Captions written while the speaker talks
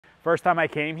first time I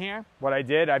came here, what I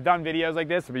did, I've done videos like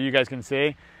this, but you guys can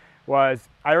see, was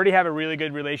I already have a really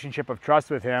good relationship of trust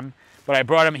with him, but I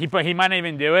brought him, he might not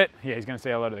even do it. Yeah, he's gonna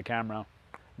say hello to the camera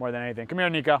more than anything. Come here,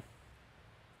 Nico.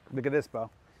 Look at this, Bo.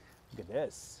 Look at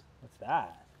this. What's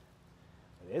that?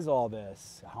 What is all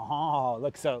this? Oh,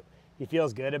 look, so he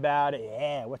feels good about it.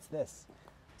 Yeah, what's this?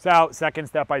 So second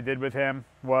step I did with him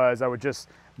was I would just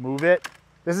move it.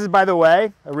 This is, by the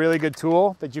way, a really good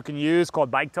tool that you can use called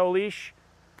bike tow leash.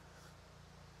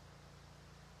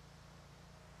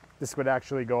 This would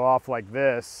actually go off like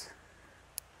this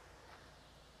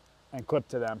and clip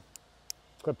to them,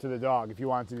 clip to the dog if you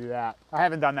wanted to do that. I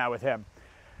haven't done that with him.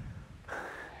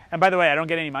 And by the way, I don't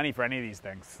get any money for any of these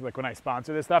things. Like when I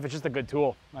sponsor this stuff, it's just a good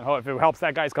tool. If it helps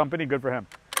that guy's company, good for him.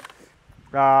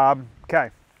 Okay.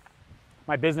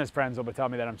 My business friends will tell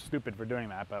me that I'm stupid for doing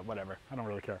that, but whatever, I don't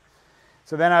really care.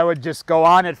 So then I would just go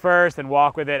on it first and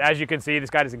walk with it. As you can see,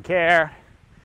 this guy doesn't care.